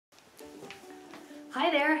Hi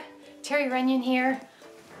there, Terry Runyan here,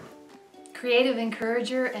 creative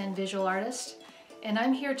encourager and visual artist, and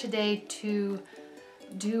I'm here today to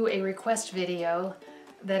do a request video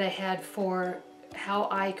that I had for how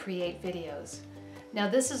I create videos. Now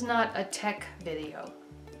this is not a tech video.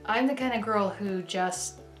 I'm the kind of girl who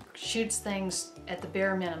just shoots things at the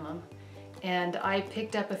bare minimum, and I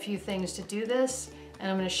picked up a few things to do this, and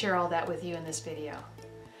I'm going to share all that with you in this video.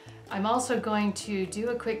 I'm also going to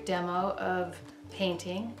do a quick demo of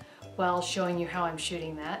painting while showing you how I'm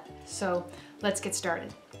shooting that. So let's get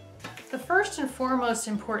started. The first and foremost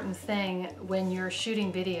important thing when you're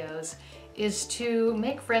shooting videos is to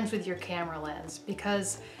make friends with your camera lens,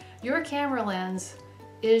 because your camera lens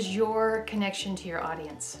is your connection to your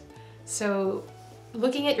audience. So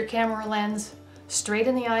looking at your camera lens straight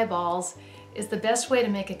in the eyeballs is the best way to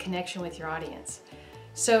make a connection with your audience.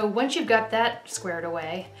 So once you've got that squared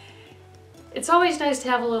away, it's always nice to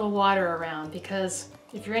have a little water around, because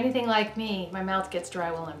if you're anything like me, my mouth gets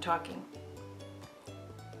dry while I'm talking.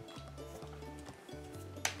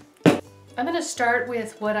 I'm going to start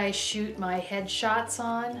with what I shoot my headshots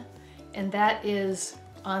on, and that is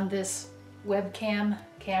on this webcam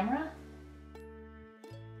camera.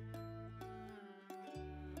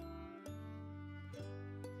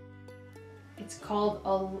 It's called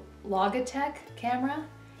a Logitech camera,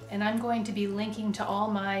 and I'm going to be linking to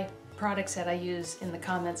all my products that I use in the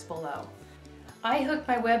comments below. I hooked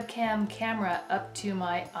my webcam camera up to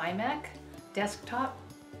my iMac desktop,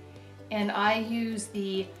 and I use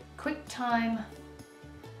the Quicktime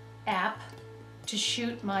app to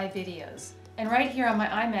shoot my videos. And right here on my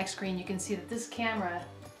iMac screen you can see that this camera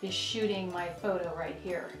is shooting my photo right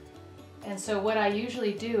here. And so what I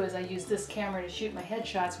usually do is I use this camera to shoot my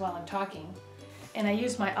headshots while I'm talking, and I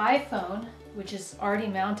use my iPhone, which is already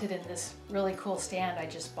mounted in this really cool stand I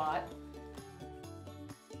just bought.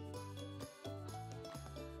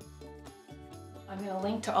 I'm going to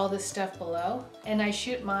link to all this stuff below, and I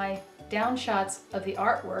shoot my down shots of the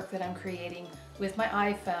artwork that I'm creating with my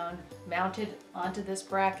iPhone mounted onto this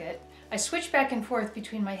bracket. I switch back and forth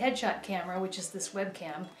between my headshot camera, which is this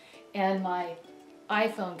webcam, and my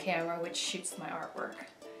iPhone camera, which shoots my artwork.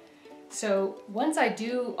 So once I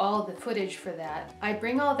do all the footage for that, I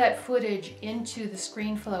bring all that footage into the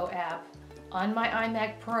Screenflow app on my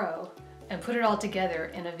iMac Pro and put it all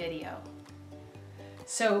together in a video.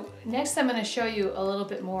 So next I'm going to show you a little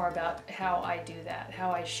bit more about how I do that,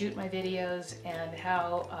 how I shoot my videos and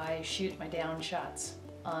how I shoot my down shots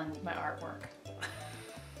on my artwork.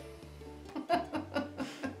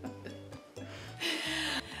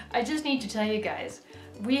 I just need to tell you guys,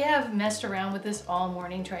 we have messed around with this all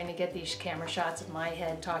morning trying to get these camera shots of my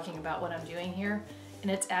head talking about what I'm doing here,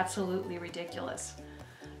 and it's absolutely ridiculous.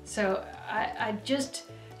 So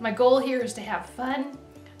my goal here is to have fun,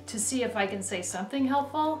 to see if I can say something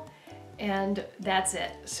helpful, and that's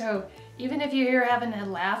it. So even if you're here having a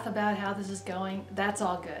laugh about how this is going, that's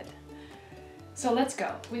all good. So let's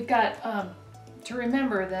go. We've got to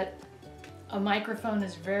remember that a microphone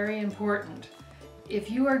is very important. If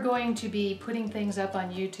you are going to be putting things up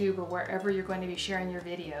on YouTube or wherever you're going to be sharing your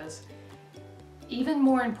videos, even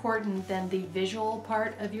more important than the visual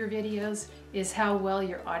part of your videos is how well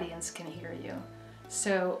your audience can hear you.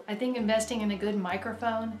 So I think investing in a good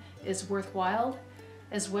microphone is worthwhile,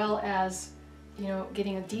 as well as, you know,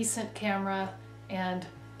 getting a decent camera, and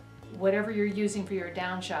whatever you're using for your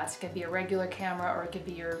down shots. It could be a regular camera, or it could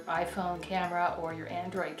be your iPhone camera or your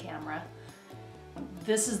Android camera.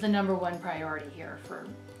 This is the #1 priority here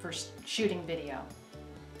for shooting video.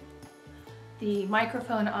 The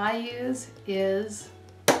microphone I use is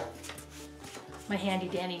my handy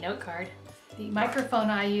dandy note card. The microphone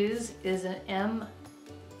I use is an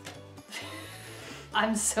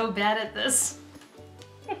I'm so bad at this.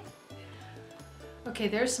 Okay,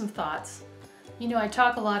 there's some thoughts. You know, I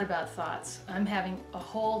talk a lot about thoughts. I'm having a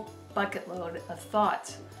whole bucket load of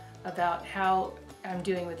thoughts about how I'm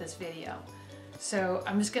doing with this video. So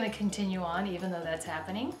I'm just going to continue on even though that's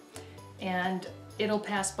happening, and it'll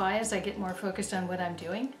pass by as I get more focused on what I'm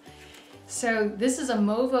doing. So this is a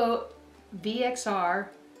Movo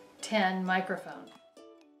VXR10 microphone.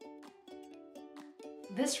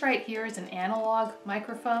 This right here is an analog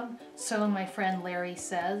microphone, so my friend Larry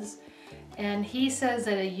says, and he says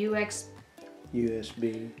that a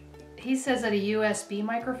USB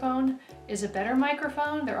microphone is a better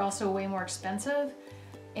microphone. They're also way more expensive,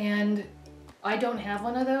 and I don't have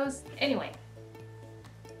one of those. Anyway,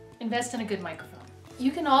 invest in a good microphone.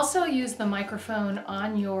 You can also use the microphone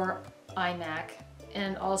on your iMac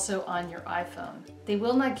and also on your iPhone. They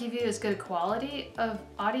will not give you as good a quality of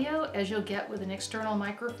audio as you'll get with an external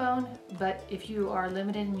microphone, but if you are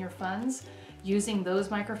limited in your funds, using those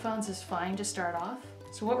microphones is fine to start off.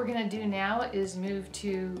 So what we're gonna do now is move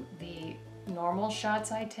to the normal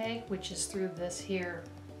shots I take, which is through this here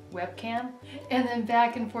webcam, and then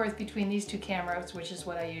back and forth between these two cameras, which is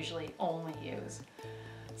what I usually only use.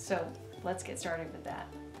 So let's get started with that.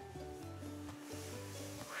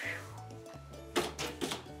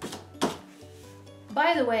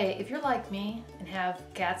 By the way, if you're like me and have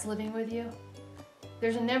cats living with you,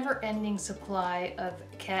 there's a never-ending supply of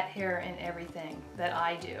cat hair and everything that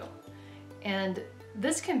I do. And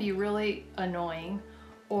this can be really annoying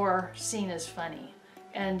or seen as funny.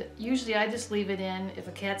 And usually I just leave it in if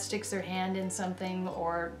a cat sticks their hand in something,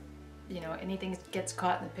 or anything gets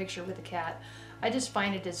caught in the picture with a cat. I just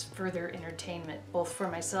find it as further entertainment, both for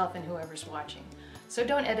myself and whoever's watching. So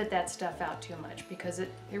don't edit that stuff out too much, because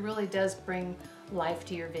it really does bring life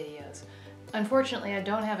to your videos. Unfortunately, I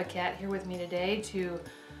don't have a cat here with me today to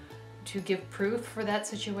give proof for that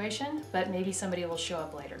situation, but maybe somebody will show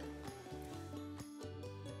up later.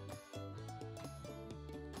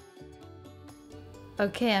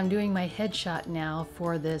 Okay, I'm doing my headshot now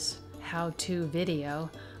for this how-to video.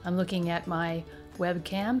 I'm looking at my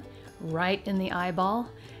webcam right in the eyeball,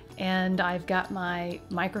 and I've got my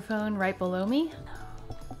microphone right below me.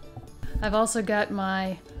 I've also got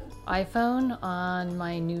my iPhone on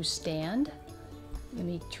my new stand. Let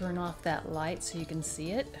me turn off that light so you can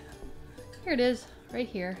see it. Here it is, right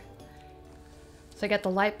here. So I got the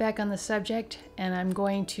light back on the subject, and I'm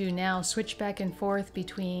going to now switch back and forth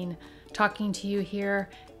between talking to you here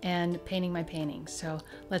and painting my paintings. So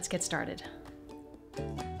let's get started.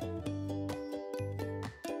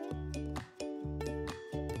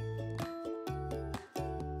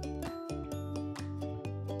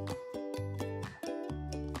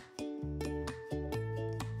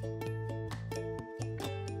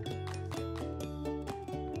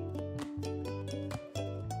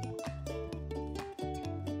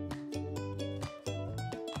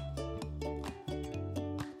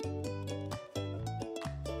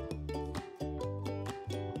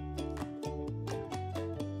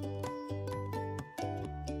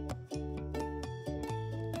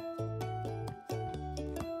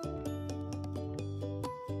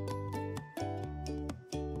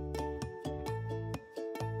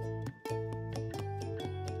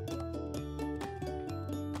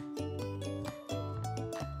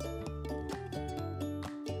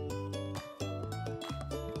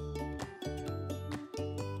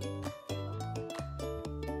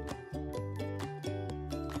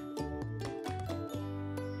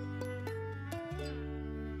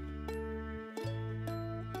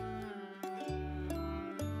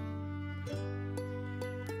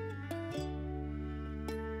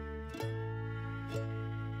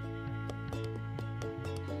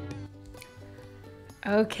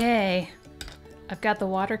 Okay, I've got the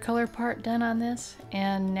watercolor part done on this,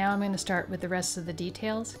 and now I'm going to start with the rest of the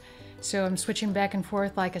details. So I'm switching back and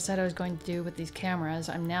forth like I said I was going to do with these cameras.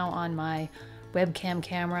 I'm now on my webcam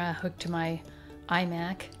camera hooked to my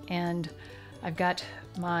iMac, and I've got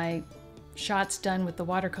my shots done with the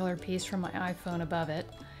watercolor piece from my iPhone above it.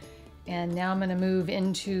 And now I'm going to move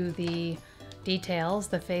into the details,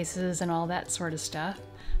 the faces and all that sort of stuff.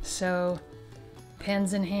 So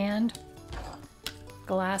pens in hand,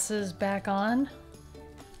 glasses back on,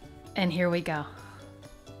 and here we go.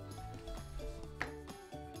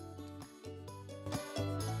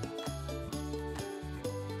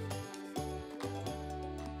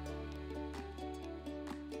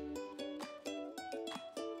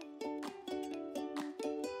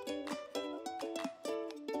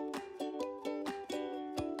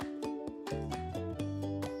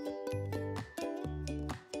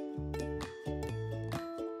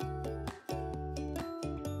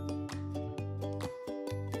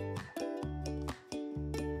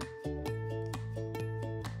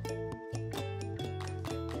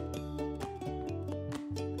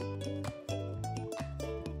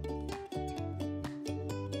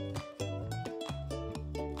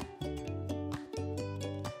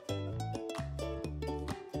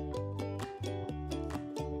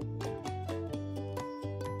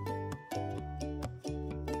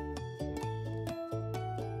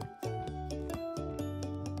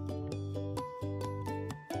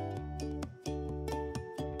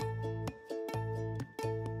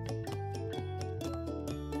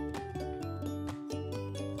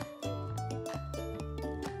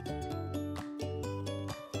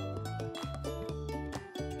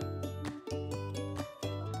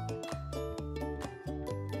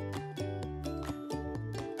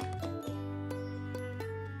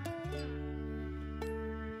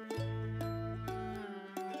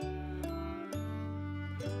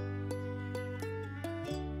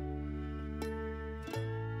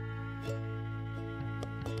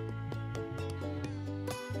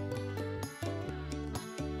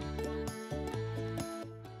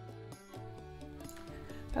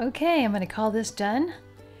 Okay, I'm going to call this done,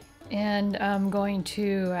 and I'm going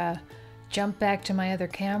to jump back to my other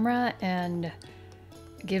camera and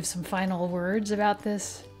give some final words about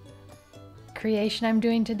this creation I'm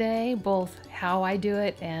doing today, both how I do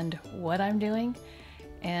it and what I'm doing,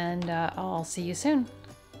 and I'll see you soon.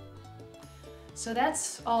 So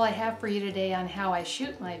that's all I have for you today on how I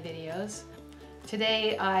shoot my videos.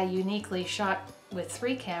 Today I uniquely shot with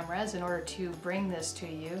 3 cameras in order to bring this to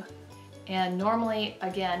you. And normally,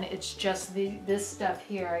 again, it's just this stuff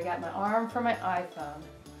here. I got my arm for my iPhone,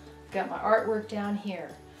 got my artwork down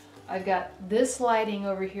here. I've got this lighting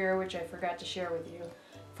over here, which I forgot to share with you,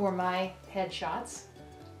 for my headshots.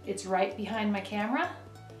 It's right behind my camera.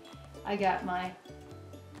 I got my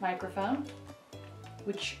microphone,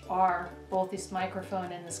 which are both this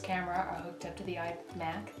microphone and this camera are hooked up to the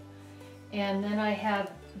iMac. And then I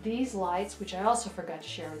have these lights, which I also forgot to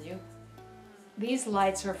share with you. These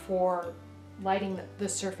lights are for lighting the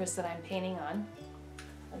surface that I'm painting on.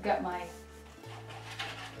 I've got my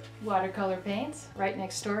watercolor paints right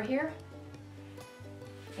next door here.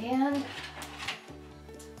 And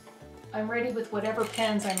I'm ready with whatever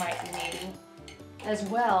pens I might be needing, as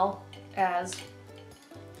well as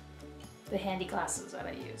the handy glasses that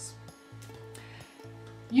I use.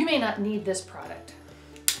 You may not need this product.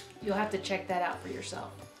 You'll have to check that out for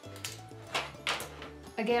yourself.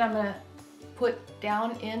 Again, I'm going to put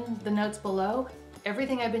down in the notes below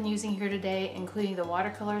everything I've been using here today, including the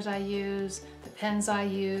watercolors I use, the pens I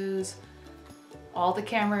use, all the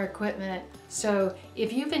camera equipment. So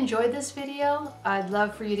if you've enjoyed this video, I'd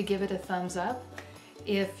love for you to give it a thumbs up.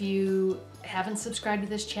 If you haven't subscribed to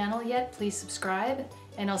this channel yet, please subscribe,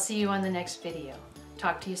 and I'll see you on the next video.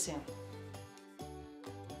 Talk to you soon.